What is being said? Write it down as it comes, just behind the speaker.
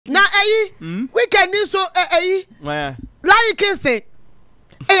weekend ni so Laryea Kingston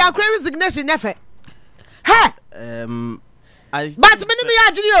ya crazy resignation nefe he but me no ya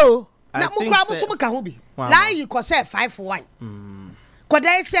adwene o na mu kra mo so mo ka ho bi Laryea ko say 5-1 ko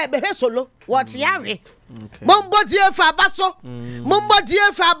dey say be solo what yare Mombo GFA baso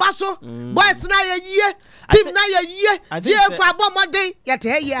boys na ye team na ye GFA bo modern yet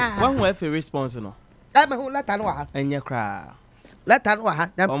he ya one who have a response no e me hu letter no ha enye kra letter no ha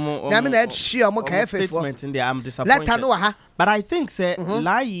na me na share mo ka FF statement in there I'm disappointed letter no ha but I think say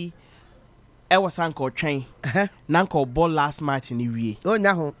Laryea e was anko train na anko ball last match in the wie o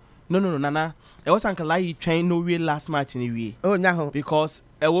nya ho no nana e was anko Laryea train no wie last match in the wie o nya ho because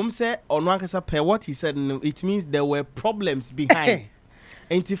wom say Onua kasa per what he said it means there were problems behind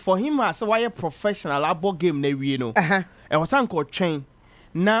and for him as why a professional abo game na wie no e was anko train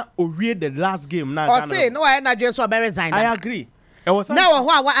na owie the last game na Ghana. O say no why na dwe so be resign. I agree. It was now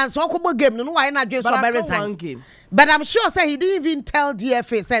what answer okobo game no why na dwe so be resign. But I'm sure say he didn't even tell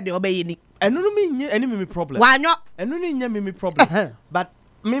GFA said the obey ni. Eno no me any me problem. Wanyo. Eno no nya me problem. But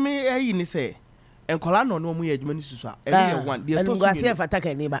me ni say enkola no no mu ye adwuma ni susu a e one the to so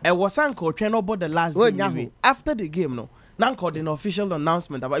e was anko train about the last game after the game no now called an official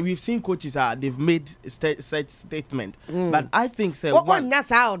announcement about we've seen coaches they've made such statement but I think say one that's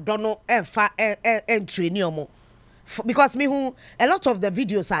how don't know training omo because me who a lot of the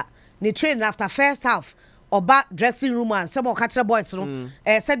videos are they train after first half or back dressing room and some more catcher boys no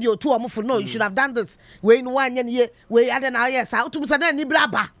said you two omo for no you should have done this we no one year we had an yes how to say ni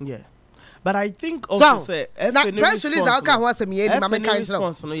braba yeah. But I think also say press release I can want some here my kind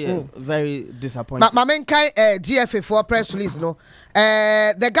very disappointing. My main kind GFA for press release no.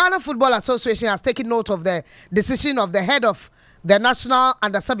 The Ghana Football Association has taken note of the decision of the head of the national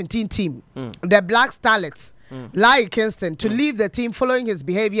under-17 team, the Black Starlets, Laryea Kingston, to leave the team following his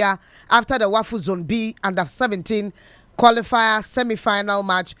behavior after the Wafu Zone B under-17 qualifier semi-final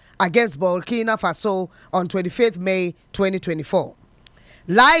match against Burkina Faso on 25th May 2024.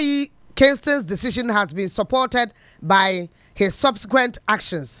 Laryea Kingston's decision has been supported by his subsequent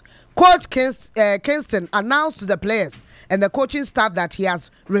actions. Coach Kingston announced to the players and the coaching staff that he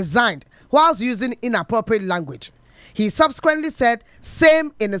has resigned whilst using inappropriate language. He subsequently said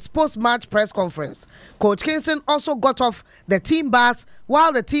same in his post-match press conference. Coach Kingston also got off the team bus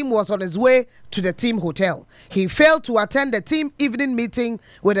while the team was on its way to the team hotel. He failed to attend the team evening meeting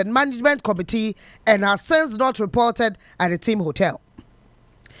with the management committee and has since not reported at the team hotel.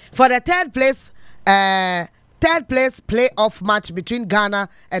 For the third place playoff match between Ghana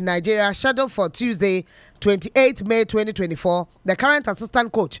and Nigeria scheduled for Tuesday, 28th May 2024, the current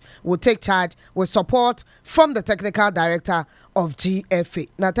assistant coach will take charge with support from the technical director of GFA.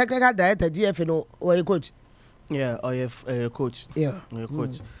 Now, technical director GFA, no, or a coach? Yeah, or a coach. Yeah, or a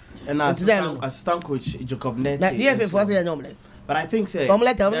coach. And assistant coach Jacob Net. GFA was a normal. But I think say the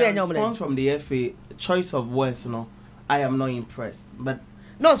response from the FA choice of words, you know, I am not impressed. But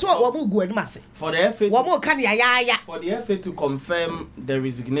no, so what will go and mass for the FA. What more can ya? For the FA to confirm the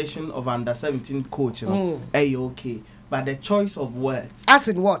resignation of under-17 coach, you know, okay. But the choice of words, as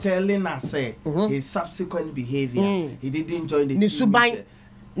in what, telling us his subsequent behavior, he didn't join the team.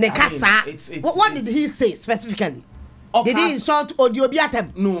 What did he say specifically? Did he insult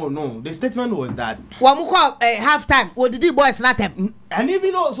Odiobiatem? No. The statement was that half time. What did he boys not them? And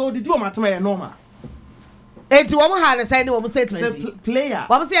even also did you matter normal. Enti wo ha na say ni wo statement player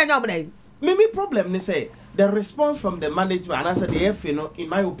wo say anyom na me problem ni say the response from the management and I said the FA no in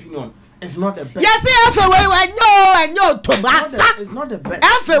my opinion is not the best. Yes FA we enyo to asa it's not the best.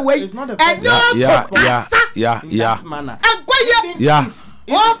 FA we it's not the best. Yeah ankoye yeah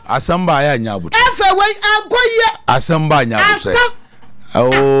asamba ya nyabuti FA we ankoye asamba nyabuti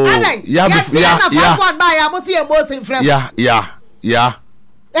oh yeah.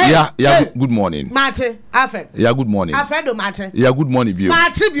 Good morning. Martin, Alfred. Yeah, good morning. Alfredo Martin. Yeah, good morning, Bio.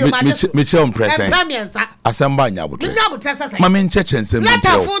 Michelle present. Asamba nyabuti. Mama ncheche nsem. Let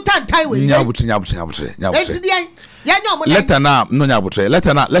her full time we. Nyabuti. Let her na no nyabuti. Let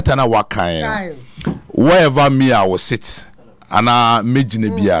her na wakan. Wherever me I will sit. And I'll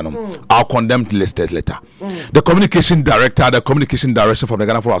condemn the listed letter. The communication director, the communication direction from the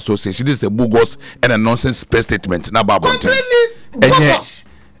Ghana Football Association, this is a bogus and a nonsense press statement. Completely bogus.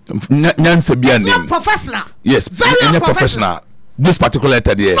 It's not professional. Yes, very professional. This particular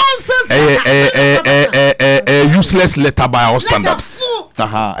letter there, a useless letter by our standard.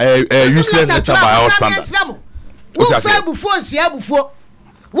 A useless letter by our standard.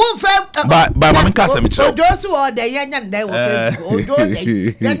 But Mama Casa Mitchell. Those who are the young and they will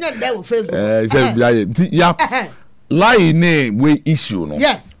Facebook. Yeah, lie name we issue. No?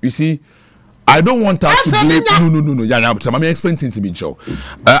 Yes. You see, I don't want us to blame. No. Yeah, let me explain things to me, Joe.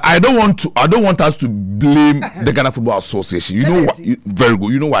 I don't want us to blame the Ghana Football Association. You know what? Very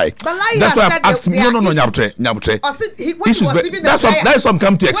good. You know why? That's why I've asked him. No, Nyabutre. That's what I'm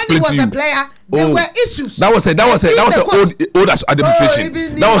coming to explain to you. There were issues. That was old administration.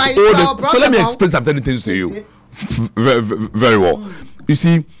 That was old. So let me explain some things to you. Very well. You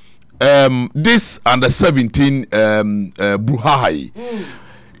see, this under 17 brouhaha.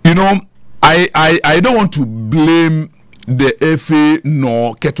 You know, I don't want to blame the FA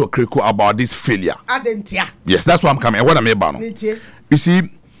nor Keto Kreko about this failure. Yes, that's why I'm coming. What I'm about. You see,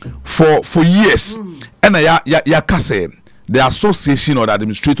 for years, and the association or the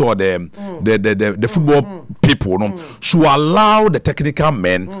administrator or the football people should allow the technical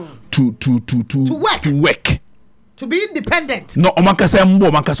men to work. To be independent. No,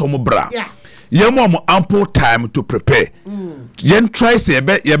 yeah. Yemo ample time to prepare. Yen try say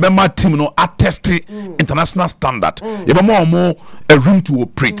yebe my team no attest international standard. Yebe more a room to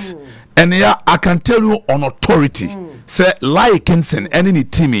operate. And yeah, I can tell you on authority. Say Laryea Kingston any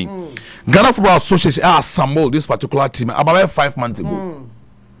team. Ghana Football Association assembled this particular team about 5 months ago.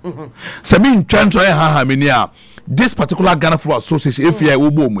 So me try this particular Ghana Football Association, if you are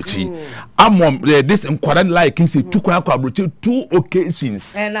this inquiry Laryea Kingston took 2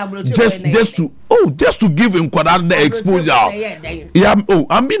 occasions just to give inquiry the exposure. Yeah,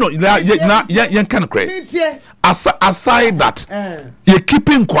 I'm being kind of crazy. Aside that, you're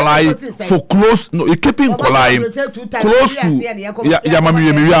keeping Kolai for close. No, you're keeping Kolai close to.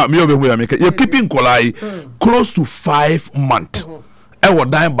 You're keeping Kolai close to 5 months.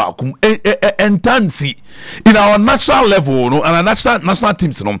 Dying back and tancy in our national level, no, and our national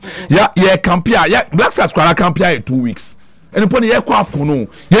teams, no, compare, Black Stars compare 2 weeks. And upon the aircraft, no,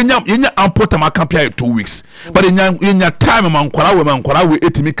 you ample time compare 2 weeks, but in your time, man, we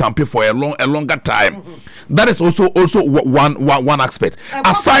 8 campaign for a longer time. That is also one aspect.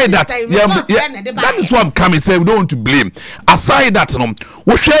 Aside that, that is what I'm coming. Say we don't want to blame. Aside that, no,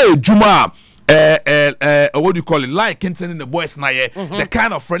 we share Juma. What do you call it? Laryea Kingston in the boys now, the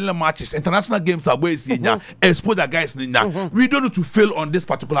kind of friendly matches, international games are where expose the guys. We don't need to fail on this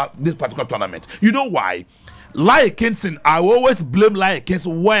particular tournament. You know why? Laryea Kingston, I always blame Laryea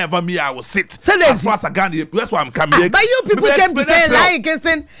Kingston wherever I will sit. As far as I can, that's why I'm coming. But you people came to say Laryea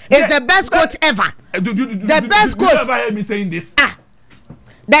Kingston is the best coach ever. The best coach. You never heard me saying this.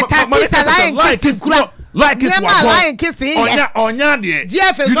 The tactics are Laryea Kingston. Like it's Laryea Kingston.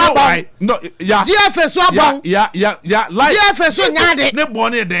 GFA you know why? No, yeah. GFA so bon. Yeah. Like GFA so nyade. Ne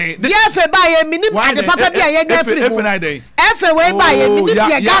bone dey. GFA ba ye minim ade papa bia ye nya free. FA we ba ye minim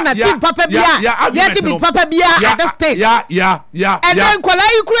bia Ghana team papa bia. Ye team papa bia at the state. Yeah. And then kola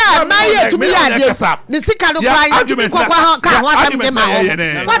you kura na ye to be ade. The sika no kura you kokwa ka what am dem ma.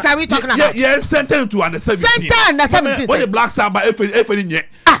 What are we talking about? Yeah, sentence to under 17. Sentence 17. What the Black Samba FA nye.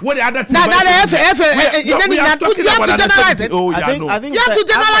 What the other team? FA you have to generalize it. Oh, I think you have to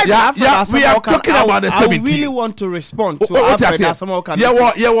generalize it. Yeah, we are talking about the 17. I really want to respond to Alfred someone can. A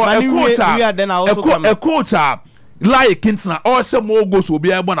coach, Laryea Kingston, also more goals will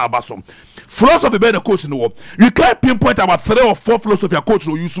be able to abasom. Philosophy by the coach in the world. You can't pinpoint about 3 or 4 philosophy a coach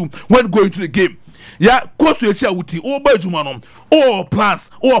will use when going to the game. Yeah, coach to share with you, or Belgium, or plans,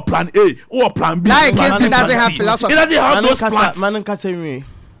 or plan A, or plan B. Laryea Kingston doesn't have philosophy. He doesn't have those plans.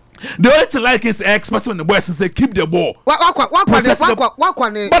 The only thing like is experts when the boys say keep the ball. What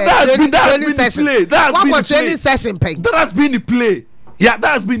training session paying? That has been the play. Yeah,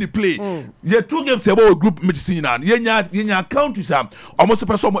 that has been the play. Yeah, 2 games about group medicine and yenya countries almost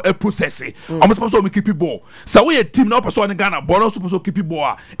person a process. Almost person keep the ball. So we a team now person in Ghana, but also person keep the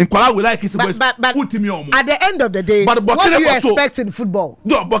ball. In Kuala we like it. But at the end of the day, what do you expect in football?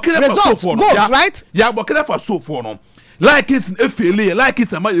 No, but results, goals, right? Yeah, but for so for no. Like it's a failure, like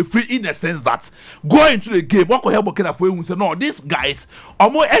it's a free in the sense that going to the game, what could help Burkina Faso say no, these guys are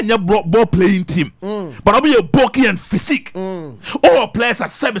more any ball playing team, but I'll be a bulky and physique. All players are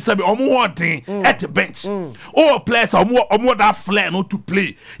 7 or more thing at the bench. All players are more that flair not to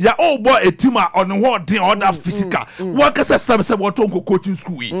play. Yeah, all boy a team on one thing or that physical. One can say 7 what to coaching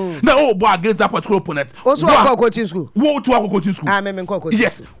school. Now all boy against that particular opponent. Also go coaching school. What to coaching school?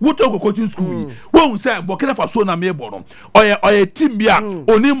 Yes, what to coaching school. When we say Burkina Faso na me or a team bia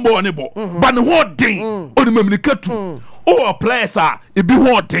onimbo onebo but no thing onimemnikatu Oh, players are it be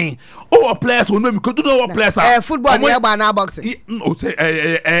wanting. Oh, players will know because you know what players are. Football, yeah, but now boxing. Oh, say,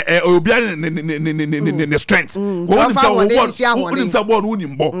 the strength. What is a one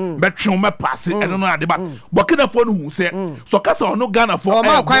winning ball? Metro, my pass it, and another but what can I phone who say so? Casa no Ghana for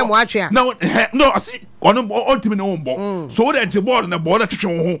my crime watching. No, I see on ultimate own ball. So that you bought in the border to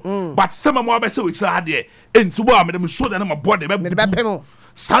show, but some of my so it's hard there. And so I'm sure that I'm a body.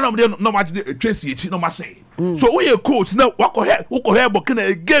 Son of them, no much Tracy, no much say. So we a coach now. Walk ahead, Burkina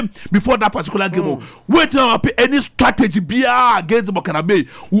a game before that particular game. Wait up any strategy be against Burkina Bay.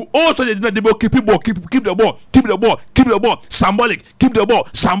 We also did not keep the ball, keep the ball, keep the ball, keep the ball, symbolic, keep the ball,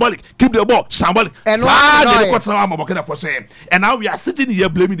 symbolic, keep the ball, symbolic. And now we are sitting here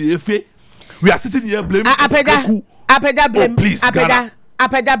blaming the FA. We are sitting here blaming Apeda blame. Please,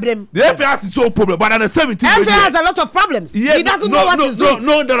 Apeda blame. The FA has its own problem, but under 17, FA has a lot of problems. Yeah, he doesn't know what he's doing.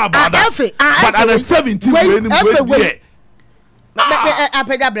 No, about that. But under 17, Apeda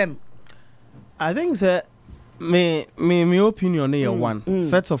blame. I think sir, my opinion here one.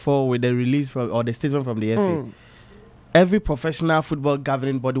 First of all, with the release from or the statement from the FA, every professional football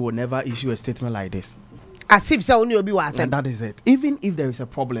governing body will never issue a statement like this. As if so only be was. And that is it. Even if there is a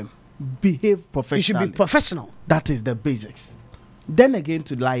problem, behave professionally. You should be professional. That is the basics. Then again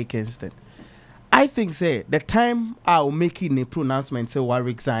to Laryea Kingston, I think say the time I'll making a pronouncement say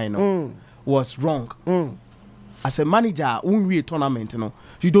Warwick Zion was wrong. As a manager, when we a tournament,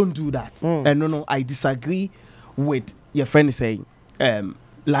 you don't do that. And no, I disagree with your friend saying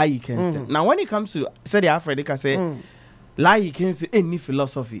Laryea Kingston. Now when it comes to say the Africa say Laryea Kingston any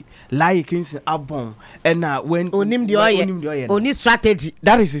philosophy, Laryea Kingston abon and when only strategy.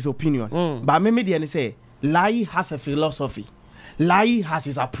 That is his opinion. But maybe say Laryea has a philosophy. Laryea has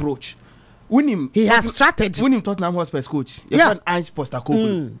his approach. He has strategy. When him Tottenham Hotspur's coach,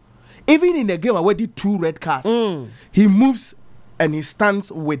 even in a game where did 2 red cards, he moves and he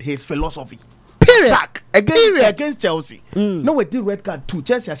stands with his philosophy. Period. Against Chelsea. No, we did red card 2.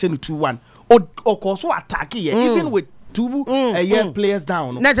 Chelsea are saying 2-1. Or also attacking even with 2 players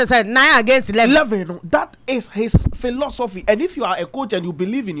down. Not just said 9 against 11. That is his philosophy. And if you are a coach and you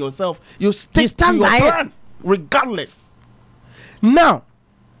believe in yourself, you stand to your plan, regardless. Now,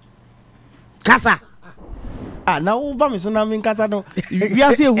 Kasa. Now Obama is not mean Kasa. No, we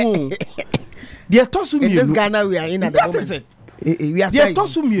are saying who? They are tossing me. In this Ghana we are in at the moment. That is it. We are saying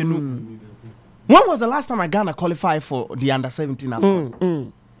tossing me. When was the last time Ghana qualified for the under-17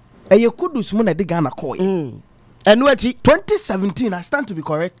 Afcon? And you could do someone at the Ghana call. And 2017, I stand to be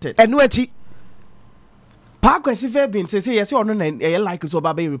corrected. And what? Park has been say yes or no, like so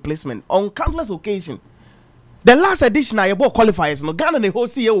baby replacement on countless occasions. The last edition I bought qualifiers, no Ghana the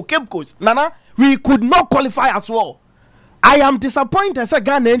host here Cape Coast. Nana, we could not qualify as well. I am disappointed as a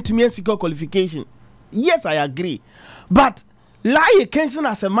Ghana to me secure qualification. Yes, I agree. But Laryea Kingston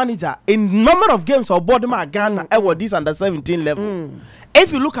as a manager in number of games of Bodima Ghana at this under 17 level.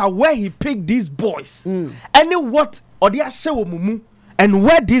 If you look at where he picked these boys, and what or they are show mumu and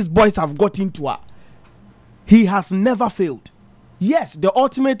where these boys have got into, he has never failed. Yes, the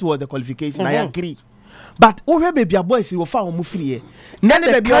ultimate was the qualification. I agree. But baby boys he will find free.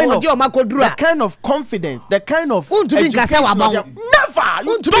 The kind of confidence, the kind of never.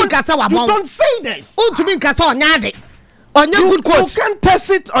 You don't say this. On your good coach, you can test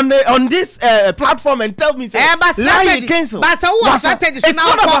it on this platform and tell me. Laryea Kingston. But so what strategy? It's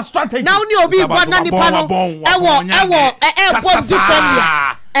not about strategy. Now you be one na the panel.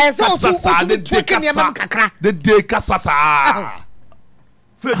 And so the tweaking your man kakra. The day kasasa.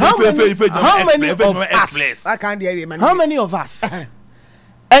 How many of us?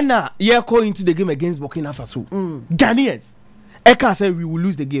 And now you're going into the game against Burkina Faso. Ghanaians. I can't say we will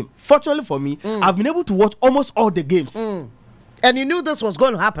lose the game. Fortunately for me, I've been able to watch almost all the games. And you knew this was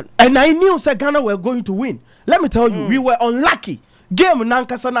going to happen. And I knew Ghana were going to win. Let me tell you, we were unlucky. Game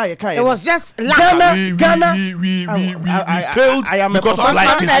Nankasana. It was just lucky. Ghana, we failed because of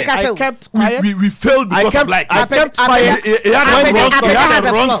I kept quiet. We failed because of like. I kept quiet. It had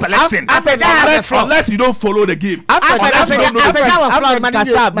a wrong selection. Unless you don't follow the game.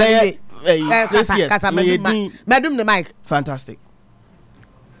 Madam the mic. Fantastic.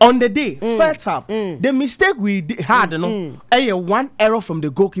 On the day, first half, the mistake we had, one error from the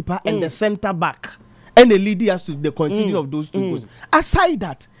goalkeeper and the centre back. And the lead us to the conceding of those 2 goals. Aside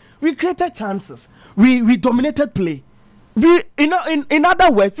that, we created chances. We dominated play. In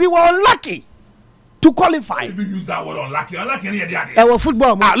other words, we were unlucky. to qualify. You use that word unlucky. Unlucky,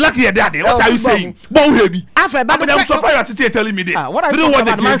 football. Lucky, what are you saying? I'm surprised you're telling me this. What are you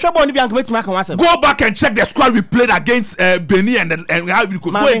talking about? Go back and check the squad we played against Benin and how we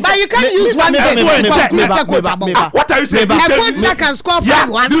could. But you can't use one game. What are you saying? A coach that can score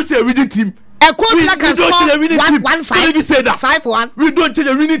 5-1. Do you a winning team? A coach that can score 1-5. Don't even say that. 5-1. We don't change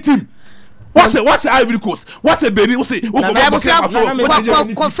a winning team. What's a Ivory Coast? What's a Benin? What are you saying? We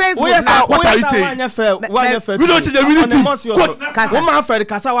don't change a winning team. Alfred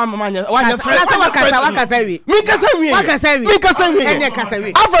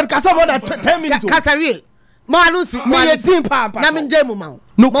Kasa more than 10 minutes. Kasari.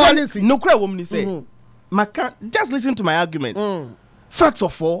 Just listen to my argument. First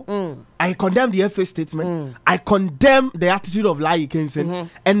of all, I condemn the FA statement. I condemn the attitude of Laryea Kingston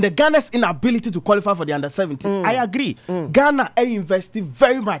and the Ghana's inability to qualify for the under-17. I agree. Ghana invested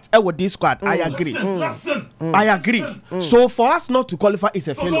very much with this squad. I agree. I agree. So for us not to qualify is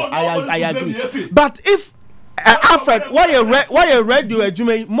a failure. I agree. But if Alfred, why a radio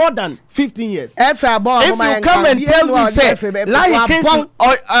Jume more than 15 years? If you come and tell me, say Laryea Kingston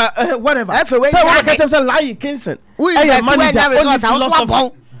or whatever, say what I can say Laryea Kingston,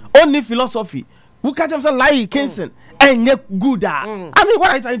 only philosophy. Who can say Laryea Kingston and yet good? I mean, what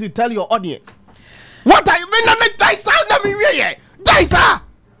are you trying to tell your audience? What are you mean?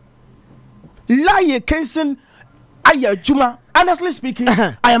 Laryea Kingston, Juma. Honestly speaking,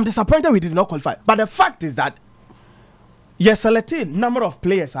 I am disappointed we did not qualify. But the fact is that you select a number of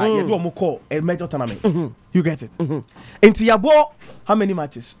players. You do call a major tournament. You get it. Into your ball, how many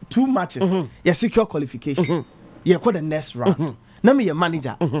matches? 2 matches. You secure qualification. You call the next round. Now me your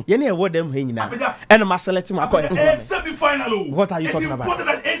manager. You need what them hanging now. And I'm selecting my semi-final. What are you talking about?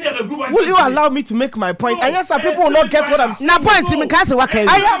 Will you allow me to make my point? And yes, people will not get what I'm saying. I am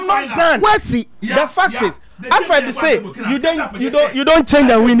not done. What's the fact is, Alfred say you don't change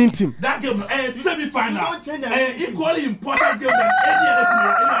a winning team. That game, semi-final, equally important game than any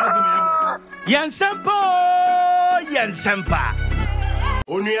other team. Yɛn Nsɛmpa.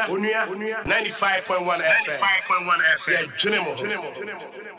 Onua 95.1 FM. Yeah,